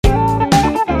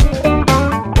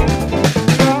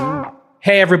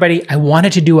Hey, everybody. I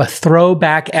wanted to do a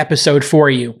throwback episode for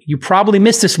you. You probably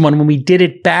missed this one when we did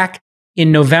it back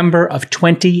in November of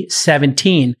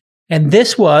 2017. And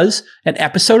this was an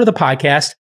episode of the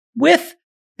podcast with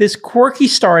this quirky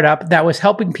startup that was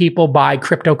helping people buy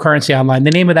cryptocurrency online. The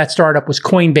name of that startup was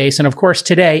Coinbase. And of course,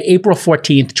 today, April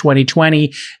 14th,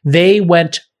 2020, they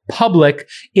went public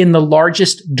in the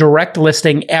largest direct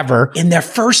listing ever in their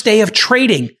first day of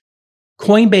trading.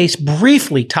 Coinbase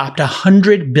briefly topped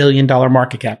 $100 billion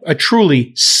market cap, a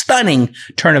truly stunning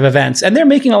turn of events. And they're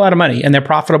making a lot of money and they're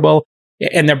profitable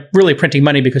and they're really printing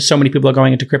money because so many people are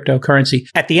going into cryptocurrency.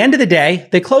 At the end of the day,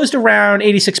 they closed around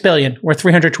 $86 billion or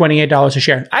 $328 a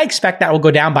share. I expect that will go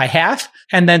down by half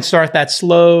and then start that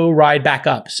slow ride back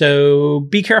up. So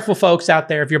be careful, folks out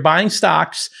there. If you're buying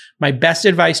stocks, my best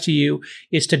advice to you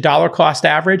is to dollar cost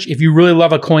average. If you really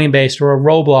love a Coinbase or a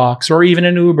Roblox or even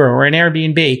an Uber or an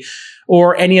Airbnb,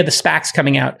 or any of the SPACs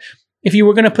coming out. If you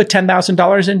were going to put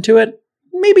 $10,000 into it,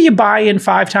 maybe you buy in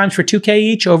 5 times for $2,000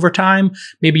 each over time.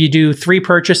 Maybe you do 3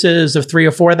 purchases of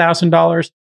 $3,000 or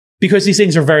 $4,000 because these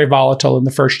things are very volatile in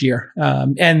the first year.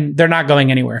 And they're not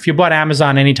going anywhere. If you bought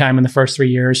Amazon anytime in the first 3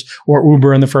 years or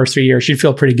Uber in the first 3 years, you'd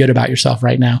feel pretty good about yourself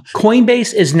right now.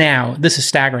 Coinbase is now, this is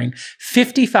staggering,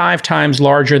 55 times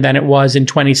larger than it was in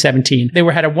 2017. They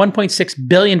had a $1.6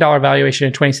 billion valuation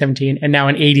in 2017 and now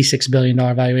an $86 billion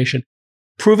valuation.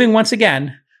 Proving once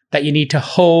again that you need to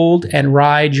hold and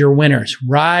ride your winners.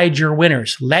 Ride your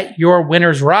winners. Let your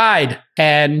winners ride.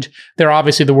 And they're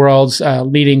obviously the world's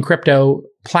leading crypto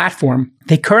platform.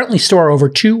 They currently store over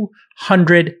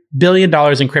 $200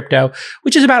 billion in crypto,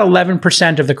 which is about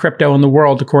 11% of the crypto in the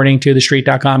world, according to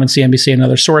TheStreet.com and CNBC and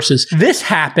other sources. This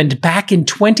happened back in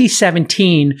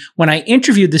 2017 when I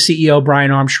interviewed the CEO,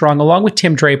 Brian Armstrong, along with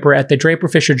Tim Draper at the Draper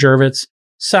Fisher Jervitz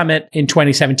Summit in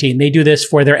 2017. They do this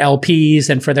for their LPs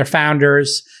and for their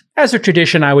founders. As a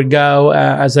tradition, I would go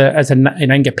and I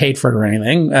didn't get paid for it or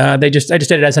anything. I just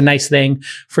did it as a nice thing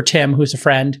for Tim, who's a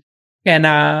friend. And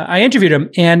I interviewed him.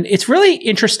 And it's really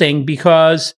interesting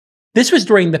because this was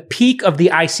during the peak of the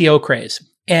ICO craze.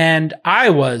 And I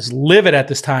was livid at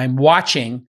this time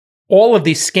watching all of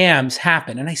these scams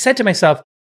happen. And I said to myself,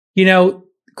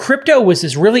 crypto was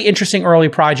this really interesting early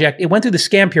project. It went through the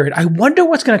scam period. I wonder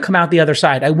what's going to come out the other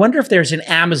side. I wonder if there's an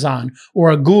Amazon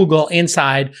or a Google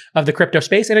inside of the crypto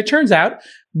space. And it turns out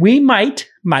we might,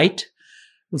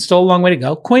 it's still a long way to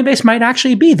go. Coinbase might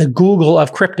actually be the Google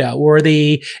of crypto or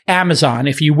the Amazon,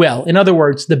 if you will. In other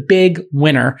words, the big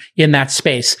winner in that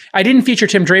space. I didn't feature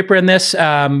Tim Draper in this,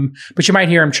 but you might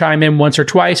hear him chime in once or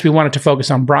twice. We wanted to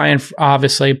focus on Brian,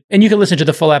 obviously. And you can listen to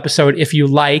the full episode if you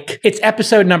like. It's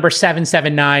episode number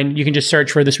 779. You can just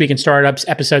search for This Week in Startups,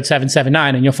 episode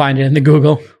 779, and you'll find it in the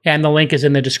Google. And the link is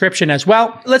in the description as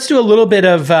well. Let's do a little bit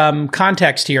of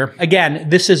context here. Again,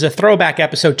 this is a throwback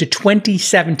episode to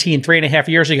 2017, 3.5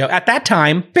 years ago. At that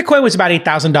time, Bitcoin was about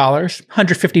 $8,000,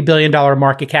 $150 billion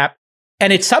market cap.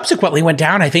 And it subsequently went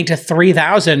down, I think, to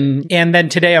 $3,000. And then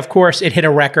today, of course, it hit a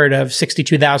record of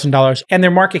 $62,000. And their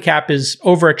market cap is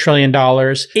over $1 trillion,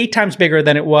 8 times bigger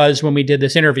than it was when we did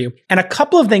this interview. And a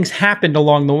couple of things happened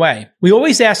along the way. We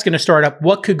always ask in a startup,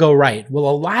 what could go right? Well,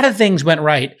 a lot of things went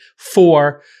right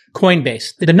for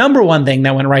Coinbase. The number one thing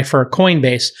that went right for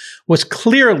Coinbase was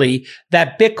clearly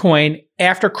that Bitcoin,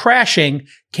 after crashing,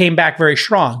 came back very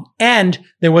strong. And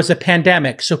there was a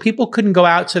pandemic, so people couldn't go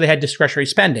out, so they had discretionary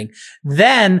spending.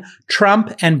 Then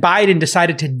Trump and Biden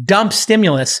decided to dump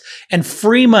stimulus and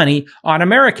free money on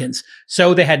Americans.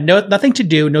 So they had nothing to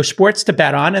do, no sports to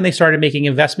bet on, and they started making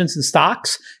investments in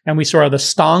stocks. And we saw the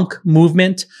stonk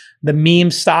movement, the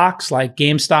meme stocks like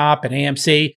GameStop and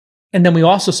AMC. And then we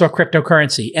also saw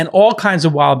cryptocurrency and all kinds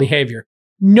of wild behavior.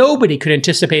 Nobody could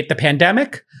anticipate the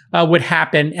pandemic would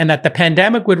happen and that the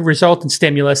pandemic would result in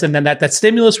stimulus and then that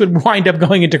stimulus would wind up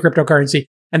going into cryptocurrency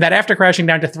and that after crashing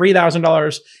down to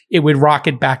 $3,000, it would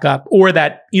rocket back up or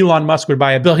that Elon Musk would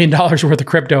buy $1 billion worth of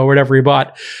crypto or whatever he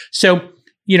bought. So,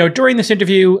 during this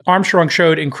interview, Armstrong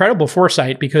showed incredible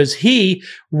foresight because he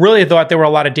really thought there were a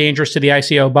lot of dangers to the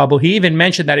ICO bubble. He even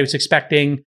mentioned that he was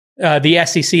expecting the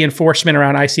SEC enforcement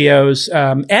around ICOs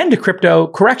and a crypto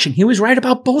correction. He was right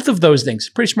about both of those things.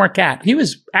 Pretty smart cat. He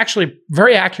was actually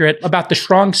very accurate about the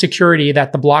strong security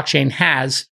that the blockchain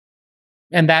has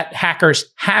and that hackers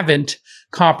haven't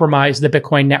compromised the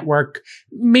Bitcoin network.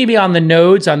 Maybe on the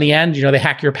nodes on the end, they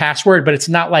hack your password, but it's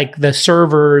not like the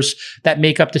servers that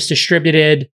make up this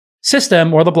distributed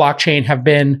system or the blockchain have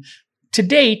been, to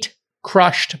date,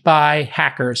 crushed by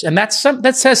hackers. And that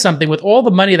says something with all the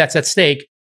money that's at stake.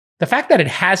 The fact that it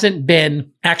hasn't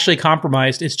been actually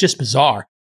compromised is just bizarre.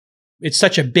 it's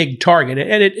such a big target.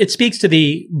 And it speaks to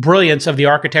the brilliance of the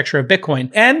architecture of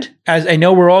Bitcoin. And as I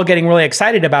know we're all getting really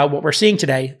excited about what we're seeing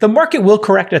today, the market will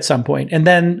correct at some point, and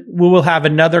then we will have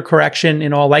another correction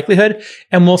in all likelihood.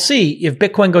 And we'll see if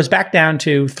Bitcoin goes back down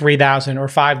to 3,000 or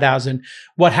 5,000,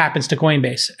 what happens to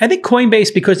Coinbase. I think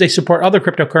Coinbase, because they support other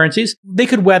cryptocurrencies, they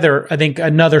could weather, I think,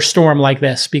 another storm like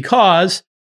this because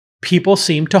people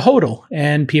seem to hodl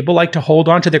and people like to hold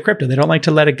on to their crypto. They don't like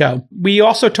to let it go. We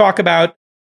also talk about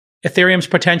Ethereum's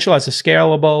potential as a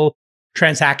scalable,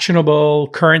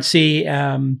 transactionable currency,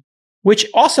 which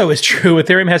also is true.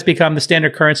 Ethereum has become the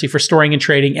standard currency for storing and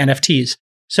trading NFTs.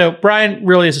 So Brian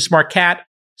really is a smart cat.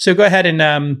 So go ahead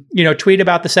and tweet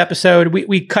about this episode.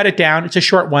 We cut it down. It's a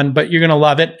short one, but you're going to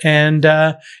love it and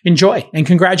enjoy. And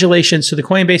congratulations to the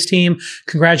Coinbase team.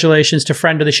 Congratulations to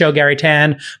friend of the show, Gary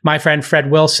Tan, my friend Fred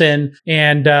Wilson,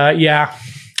 and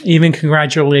even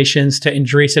congratulations to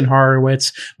Andreessen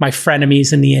Horowitz, my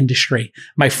frenemies in the industry.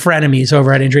 My frenemies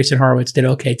over at Andreessen Horowitz did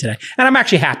okay today. And I'm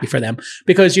actually happy for them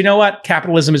because you know what?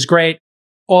 Capitalism is great.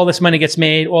 All this money gets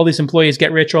made. All these employees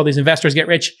get rich. All these investors get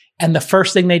rich. And the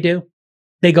first thing they do,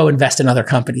 they go invest in other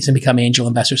companies and become angel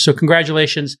investors. So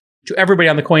congratulations to everybody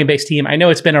on the Coinbase team. I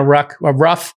know it's been a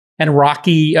rough and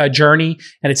rocky journey,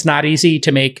 and it's not easy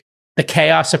to make the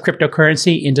chaos of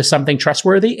cryptocurrency into something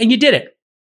trustworthy, and you did it.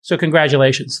 So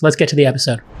congratulations. Let's get to the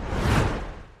episode.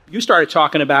 You started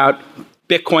talking about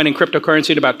Bitcoin and cryptocurrency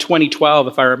in about 2012.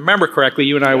 If I remember correctly,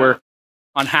 you and I were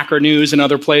on Hacker News and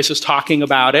other places talking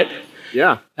about it.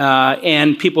 Yeah.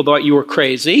 And people thought you were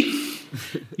crazy.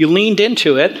 You leaned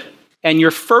into it. And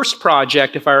your first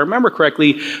project, if I remember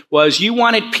correctly, was you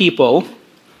wanted people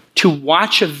to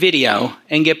watch a video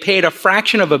and get paid a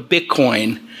fraction of a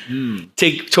Bitcoin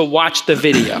to watch the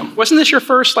video. Wasn't this your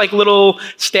first little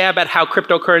stab at how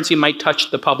cryptocurrency might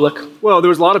touch the public? Well, there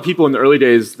was a lot of people in the early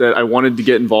days that I wanted to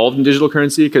get involved in digital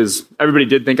currency because everybody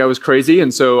did think I was crazy.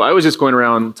 And so I was just going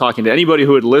around talking to anybody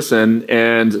who would listen.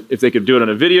 And if they could do it on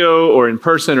a video or in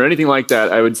person or anything like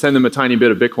that, I would send them a tiny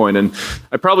bit of Bitcoin. And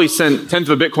I probably sent tenths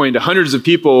of a Bitcoin to hundreds of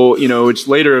people, which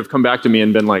later have come back to me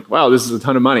and been like, wow, this is a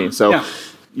ton of money. So. Yeah.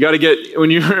 You got to get,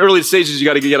 when you're in early stages, you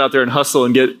got to get out there and hustle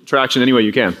and get traction any way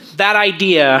you can. That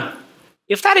idea,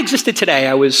 if that existed today,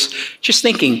 I was just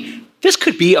thinking, this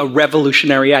could be a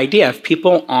revolutionary idea if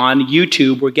people on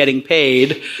YouTube were getting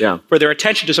paid for their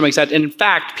attention to some extent. And in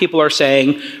fact, people are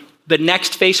saying the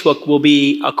next Facebook will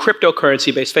be a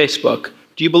cryptocurrency-based Facebook.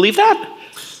 Do you believe that?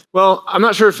 Well, I'm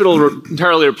not sure if it'll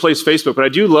entirely replace Facebook, but I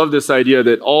do love this idea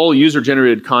that all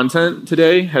user-generated content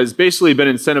today has basically been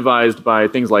incentivized by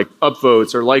things like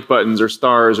upvotes or like buttons or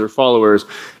stars or followers.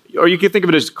 Or you could think of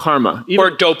it as karma.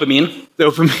 Or dopamine.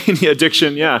 Dopamine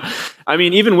addiction, yeah. I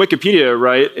mean, even Wikipedia,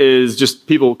 right, is just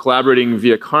people collaborating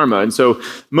via karma. And so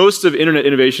most of internet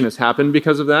innovation has happened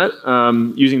because of that,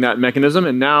 using that mechanism.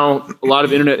 And now a lot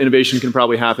of internet innovation can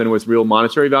probably happen with real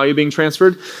monetary value being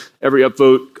transferred. Every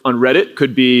upvote on Reddit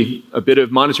could be a bit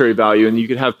of monetary value. And you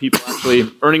could have people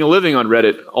actually earning a living on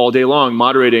Reddit all day long,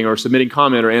 moderating or submitting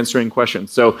comment or answering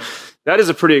questions. So that is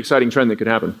a pretty exciting trend that could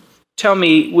happen. Tell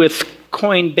me, with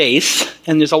Coinbase,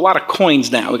 and there's a lot of coins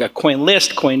now. We got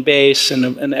CoinList, Coinbase,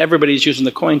 and everybody's using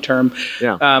the coin term.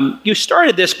 Yeah. You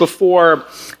started this before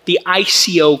the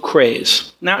ICO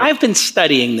craze. Now, I've been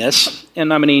studying this,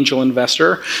 and I'm an angel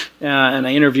investor, and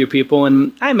I interview people,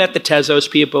 and I met the Tezos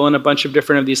people and a bunch of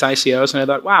different of these ICOs, and I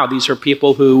thought, wow, these are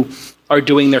people who are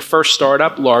doing their first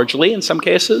startup largely, in some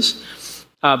cases.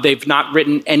 They've not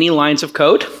written any lines of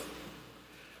code.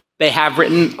 They have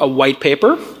written a white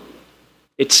paper.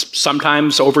 It's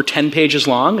sometimes over 10 pages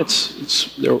long.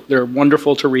 They're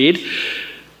wonderful to read.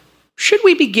 Should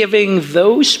we be giving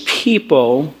those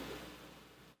people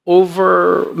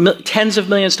over tens of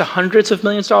millions to hundreds of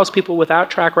millions of dollars, people without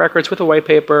track records, with a white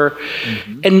paper?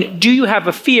 Mm-hmm. And do you have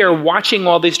a fear watching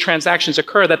all these transactions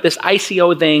occur that this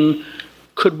ICO thing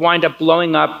could wind up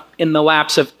blowing up in the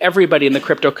laps of everybody in the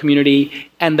crypto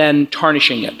community and then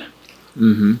tarnishing it?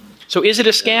 Mm-hmm. So is it a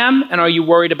scam, and are you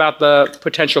worried about the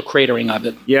potential cratering of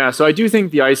it? Yeah, so I do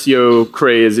think the ICO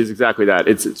craze is exactly that.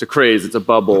 It's a craze, it's a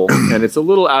bubble, and it's a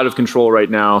little out of control right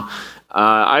now.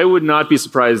 I would not be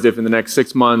surprised if in the next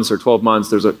 6 months or 12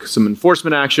 months there's some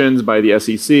enforcement actions by the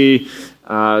SEC.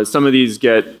 Some of these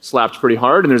get slapped pretty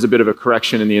hard, and there's a bit of a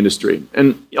correction in the industry.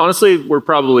 And honestly, we're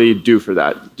probably due for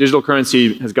that. Digital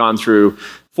currency has gone through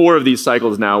 4 of these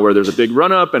cycles now where there's a big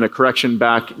run up and a correction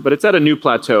back, but it's at a new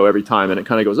plateau every time, and it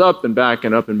kind of goes up and back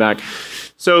and up and back.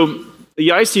 So the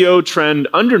ICO trend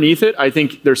underneath it, I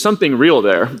think there's something real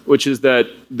there, which is that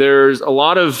there's a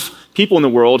lot of people in the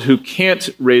world who can't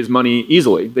raise money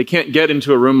easily. They can't get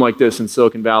into a room like this in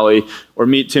Silicon Valley or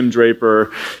meet Tim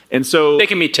Draper. And so they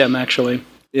can meet Tim, actually.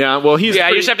 Yeah, well, you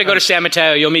just have to go to San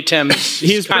Mateo. You'll meet Tim.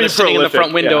 He's kind of sitting in the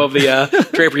front window of the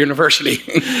Draper University.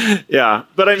 Yeah,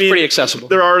 but I mean, pretty accessible.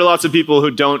 There are lots of people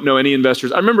who don't know any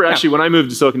investors. I remember actually when I moved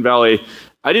to Silicon Valley,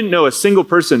 I didn't know a single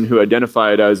person who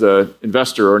identified as an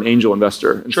investor or an angel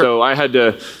investor. And so I had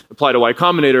to apply to Y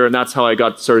Combinator, and that's how I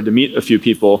got started to meet a few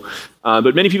people.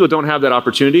 But many people don't have that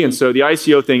opportunity, and so the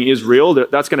ICO thing is real.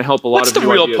 That's going to help a lot of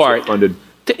new ideas get funded.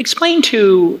 Explain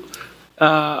to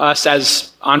us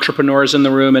as entrepreneurs in the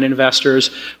room and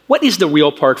investors, what is the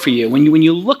real part for you? When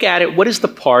you look at it, what is the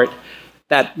part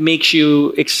that makes you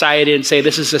excited and say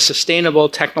this is a sustainable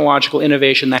technological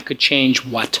innovation that could change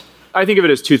what? I think of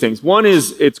it as two things. One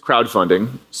is it's crowdfunding.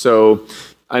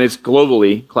 And it's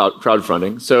globally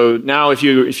crowdfunding. So now if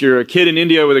you're a kid in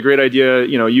India with a great idea,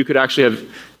 you could actually have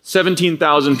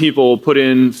 17,000 people put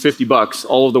in $50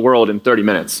 all over the world in 30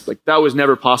 minutes. Like that was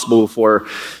never possible before.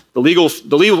 The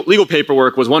legal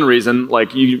paperwork was one reason.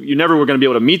 Like you never were going to be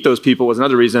able to meet those people was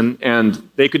another reason, and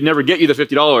they could never get you the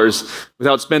 $50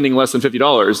 without spending less than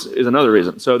 $50 is another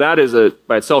reason. So that is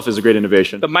by itself is a great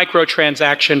innovation. The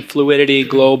microtransaction, fluidity,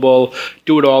 global,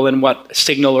 do it all in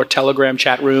Signal or Telegram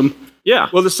chat room. Yeah.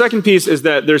 Well, the second piece is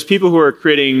that there's people who are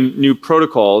creating new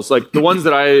protocols. Like the ones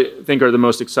that I think are the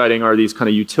most exciting are these kind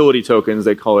of utility tokens.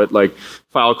 They call it like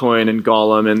Filecoin and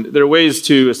Golem. And there are ways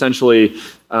to essentially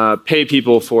pay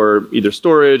people for either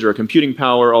storage or computing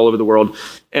power all over the world.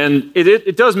 And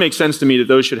it does make sense to me that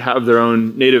those should have their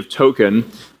own native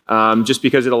token. Just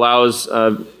because it allows,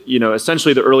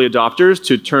 essentially the early adopters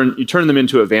to turn them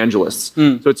into evangelists.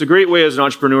 So it's a great way as an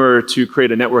entrepreneur to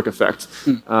create a network effect,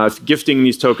 gifting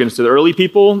these tokens to the early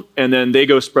people, and then they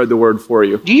go spread the word for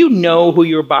you. Do you know who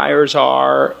your buyers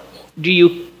are? Do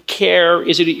you care?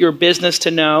 Is it your business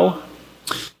to know?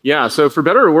 Yeah, so for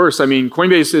better or worse, I mean,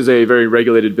 Coinbase is a very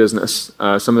regulated business.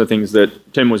 Some of the things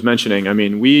that Tim was mentioning, I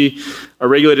mean, we are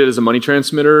regulated as a money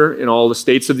transmitter in all the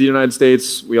states of the United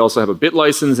States. We also have a BIT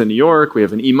license in New York. We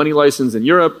have an e-money license in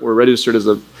Europe. We're registered as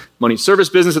a money service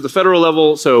business at the federal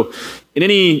level. So in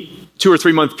any 2 or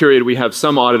 3 month period, we have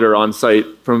some auditor on site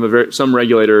from some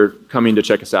regulator coming to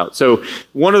check us out. So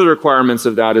one of the requirements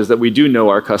of that is that we do know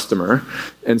our customer.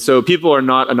 And so people are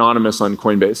not anonymous on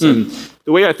Coinbase. And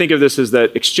the way I think of this is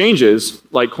that exchanges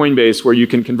like Coinbase, where you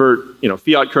can convert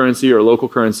fiat currency or local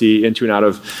currency into and out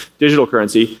of digital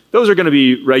currency, those are going to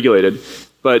be regulated.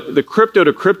 But the crypto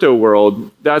to crypto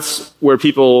world, that's where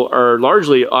people are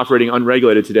largely operating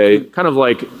unregulated today. Kind of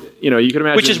like, you can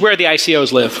imagine. Which is where the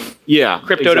ICOs live. Yeah.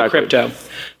 Crypto to crypto.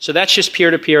 So that's just peer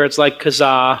to peer. It's like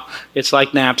Kazaa. It's like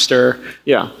Napster.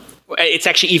 Yeah. It's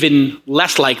actually even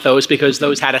less like those because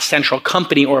those had a central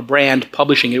company or a brand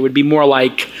publishing it. It would be more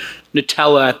like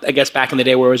Nutella, I guess, back in the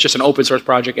day where it was just an open source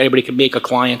project. Anybody could make a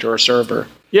client or a server.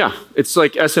 Yeah. It's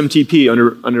like SMTP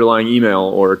underlying email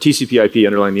or TCP IP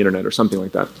underlying the internet or something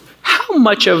like that. How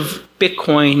much of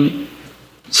Bitcoin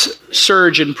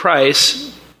surge in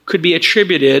price could be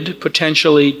attributed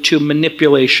potentially to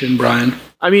manipulation, Brian?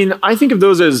 I mean, I think of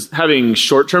those as having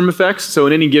short-term effects. So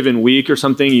in any given week or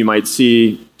something, you might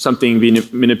see something being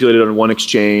manipulated on one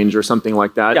exchange or something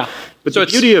like that. Yeah. But the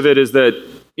beauty of it is that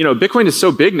Bitcoin is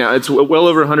so big now. It's well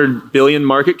over 100 billion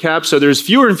market cap. So there's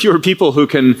fewer and fewer people who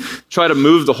can try to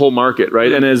move the whole market,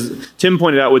 right? And as Tim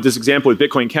pointed out with this example with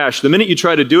Bitcoin Cash, the minute you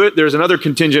try to do it, there's another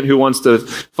contingent who wants to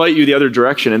fight you the other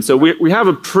direction. And so we have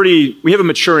a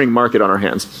maturing market on our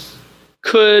hands.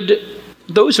 Could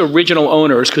those original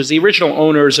owners, because the original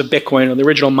owners of Bitcoin or the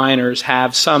original miners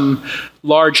have some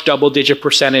large double-digit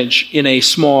percentage in a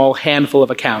small handful of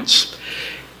accounts,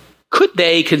 could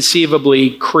they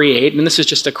conceivably create, and this is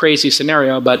just a crazy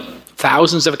scenario, but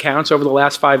thousands of accounts over the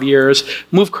last 5 years,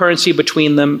 move currency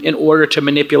between them in order to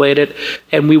manipulate it,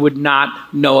 and we would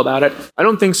not know about it? I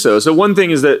don't think so. So one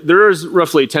thing is that there is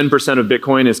roughly 10% of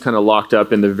Bitcoin is kind of locked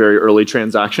up in the very early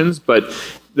transactions, but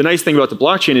the nice thing about the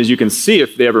blockchain is you can see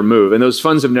if they ever move, and those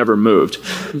funds have never moved.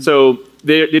 So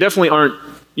they definitely aren't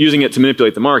using it to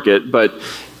manipulate the market, but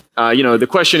the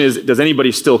question is, does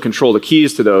anybody still control the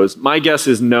keys to those? My guess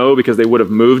is no, because they would have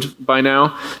moved by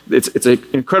now. It's an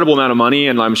incredible amount of money,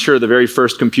 and I'm sure the very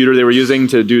first computer they were using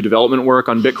to do development work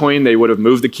on Bitcoin, they would have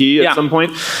moved the key at some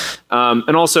point.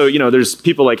 And also, there's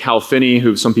people like Hal Finney,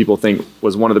 who some people think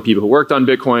was one of the people who worked on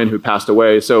Bitcoin, who passed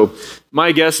away. So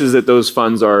my guess is that those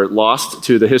funds are lost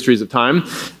to the histories of time,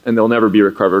 and they'll never be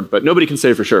recovered. But nobody can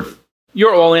say for sure.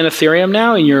 You're all in Ethereum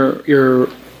now, and your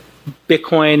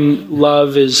Bitcoin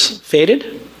love is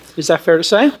faded? Is that fair to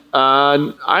say?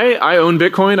 I own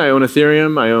Bitcoin. I own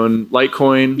Ethereum. I own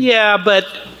Litecoin. Yeah, but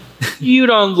you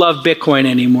don't love Bitcoin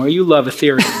anymore. You love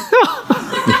Ethereum.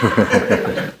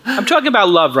 I'm talking about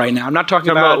love right now. I'm not talking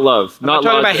about love. I'm not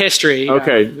talking about history.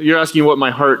 Okay, you're asking what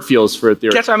my heart feels for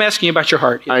Ethereum. That's what I'm asking you about your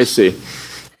heart. Yes. I see.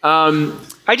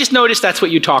 I just noticed that's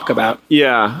what you talk about.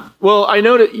 Yeah. Well, I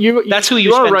know that that's who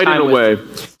you are spend right time in a way.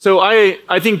 with. So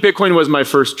I think Bitcoin was my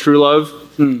first true love,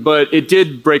 but it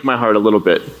did break my heart a little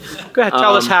bit. Go ahead,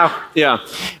 tell us how. Yeah.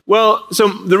 Well, so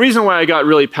the reason why I got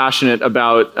really passionate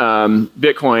about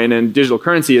Bitcoin and digital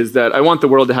currency is that I want the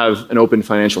world to have an open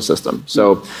financial system.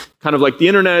 So kind of like the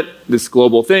internet, this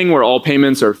global thing where all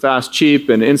payments are fast, cheap,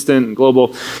 and instant and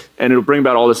global, and it'll bring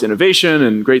about all this innovation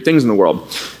and great things in the world.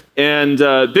 And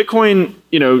Bitcoin,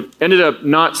 ended up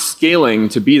not scaling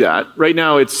to be that. Right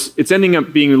now, it's ending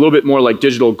up being a little bit more like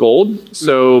digital gold.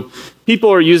 So people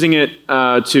are using it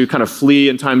to kind of flee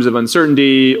in times of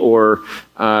uncertainty, or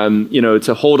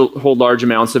to hold large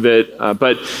amounts of it.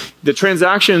 But the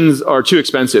transactions are too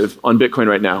expensive on Bitcoin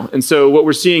right now. And so what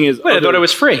we're seeing is I thought it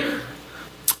was free.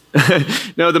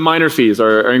 No, the miner fees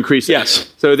are increasing.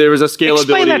 Yes. So there was a scalability.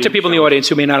 Explain that to people in the audience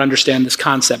who may not understand this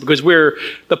concept, because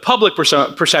the public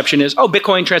perception is,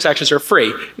 Bitcoin transactions are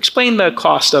free. Explain the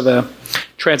cost of a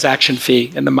transaction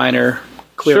fee and the miner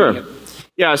clearing it.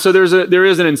 Yeah, so there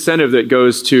is an incentive that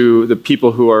goes to the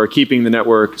people who are keeping the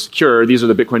network secure. These are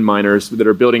the Bitcoin miners that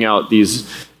are building out these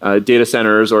data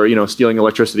centers, or stealing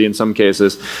electricity in some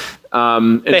cases.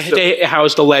 They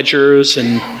house the ledgers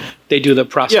and they do the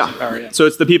processing power. Yeah. So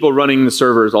it's the people running the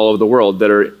servers all over the world that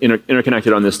are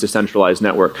interconnected on this decentralized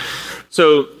network.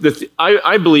 So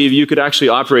I believe you could actually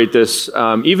operate this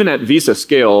even at Visa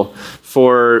scale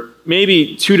for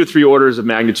maybe 2 to 3 orders of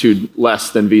magnitude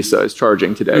less than Visa is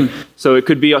charging today. So it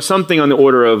could be something on the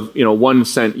order of 1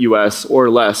 cent US or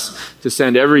less to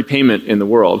send every payment in the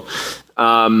world.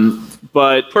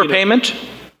 But per payment?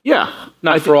 Yeah.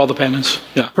 Not for all the payments.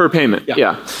 Yeah. Per payment.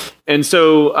 Yeah. And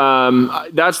so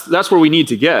that's where we need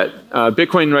to get.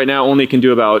 Bitcoin right now only can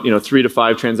do about 3 to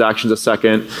 5 transactions a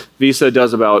second. Visa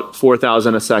does about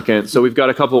 4,000 a second. So we've got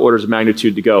a couple orders of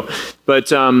magnitude to go.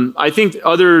 But I think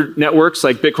other networks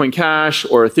like Bitcoin Cash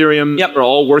or Ethereum are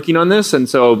all working on this. And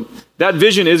so that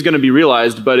vision is going to be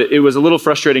realized, but it was a little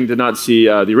frustrating to not see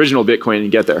the original Bitcoin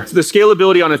get there. So the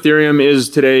scalability on Ethereum is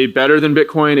today better than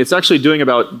Bitcoin. It's actually doing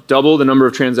about double the number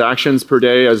of transactions per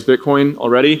day as Bitcoin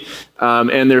already.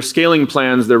 And their scaling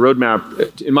plans, their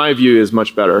roadmap, in my view, is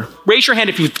much better. Raise your hand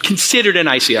if you've considered an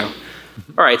ICO.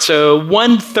 All right, so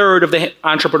 1/3 of the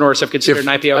entrepreneurs have considered an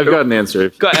IPO. I've got an answer.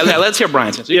 Go ahead, let's hear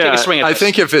Brian's answer. Take a swing at this. I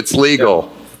think if it's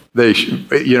legal, they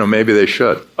maybe they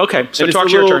should. Okay, so talk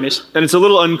to your attorneys. And it's a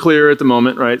little unclear at the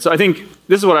moment, right? So I think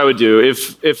this is what I would do.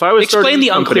 If I was Explain the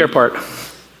unclear part.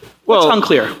 Well, what's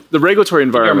unclear? The regulatory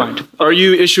environment. In your mind. Are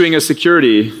you issuing a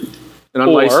security, an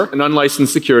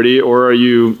unlicensed security, or are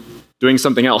you doing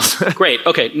something else? Great.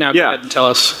 Okay, now go ahead and tell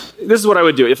us. This is what I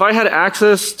would do. If I had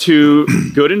access to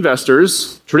good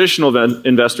investors, traditional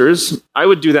investors, I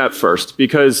would do that first,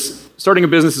 because starting a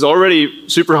business is already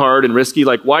super hard and risky.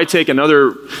 Like, why take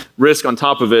another risk on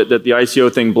top of it that the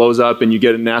ICO thing blows up and you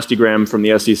get a nasty gram from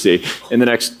the SEC in the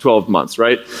next 12 months,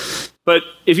 right? But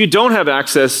if you don't have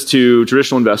access to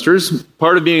traditional investors,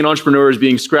 part of being an entrepreneur is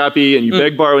being scrappy, and you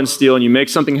beg, borrow, and steal, and you make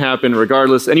something happen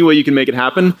regardless. Any way you can make it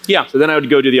happen. Yeah. So then I would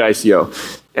go do the ICO.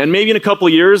 And maybe in a couple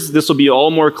of years, this will be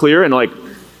all more clear, and like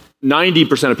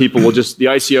 90% of people will the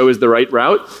ICO is the right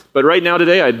route. But right now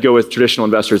today, I'd go with traditional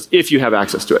investors if you have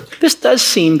access to it. This does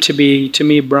seem to be, to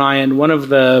me, Brian, one of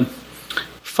the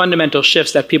fundamental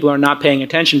shifts that people are not paying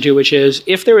attention to, which is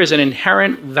if there is an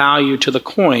inherent value to the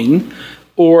coin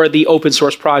or the open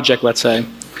source project, let's say,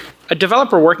 a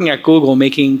developer working at Google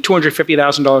making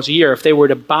 $250,000 a year, if they were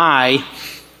to buy,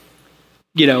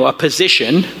 a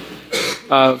position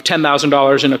of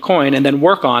 $10,000 in a coin and then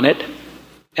work on it,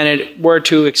 and it were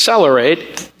to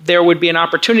accelerate, there would be an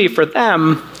opportunity for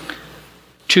them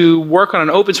to work on an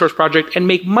open source project and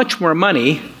make much more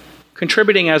money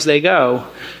contributing as they go.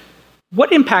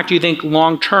 What impact do you think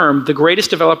long term the greatest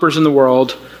developers in the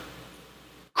world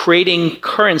creating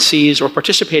currencies or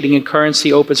participating in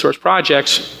currency open source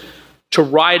projects to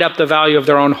ride up the value of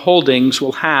their own holdings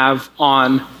will have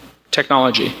on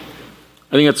technology?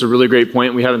 I think that's a really great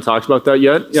point. We haven't talked about that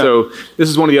yet. Yeah. So this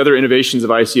is one of the other innovations of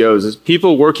ICOs is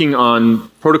people working on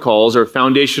protocols or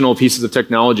foundational pieces of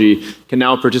technology can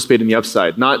now participate in the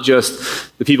upside, not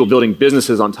just the people building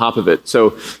businesses on top of it. So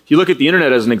if you look at the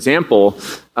internet as an example,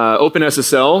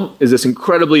 OpenSSL is this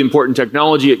incredibly important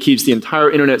technology. It keeps the entire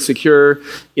internet secure.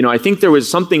 I think there was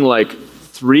something like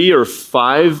 3 or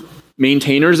 5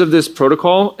 maintainers of this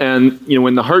protocol. And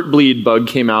when the Heartbleed bug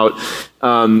came out,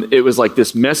 It was like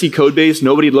this messy code base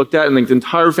nobody looked at, and like the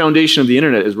entire foundation of the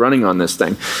internet is running on this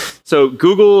thing. So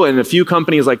Google and a few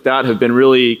companies like that have been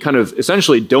really kind of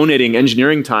essentially donating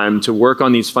engineering time to work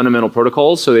on these fundamental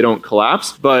protocols so they don't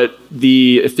collapse. But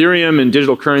the Ethereum and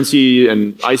digital currency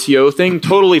and ICO thing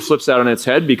totally flips that on its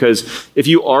head, because if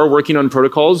you are working on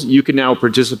protocols, you can now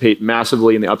participate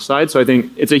massively in the upside. So I think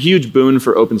it's a huge boon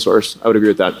for open source. I would agree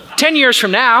with that. 10 years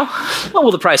from now, what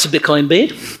will the price of Bitcoin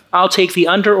be? I'll take the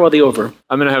under or the over.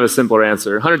 I'm going to have a simpler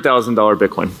answer. $100,000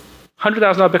 Bitcoin.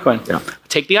 $100,000 Bitcoin. Yeah.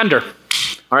 Take the under.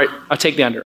 All right. I'll take the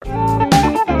under.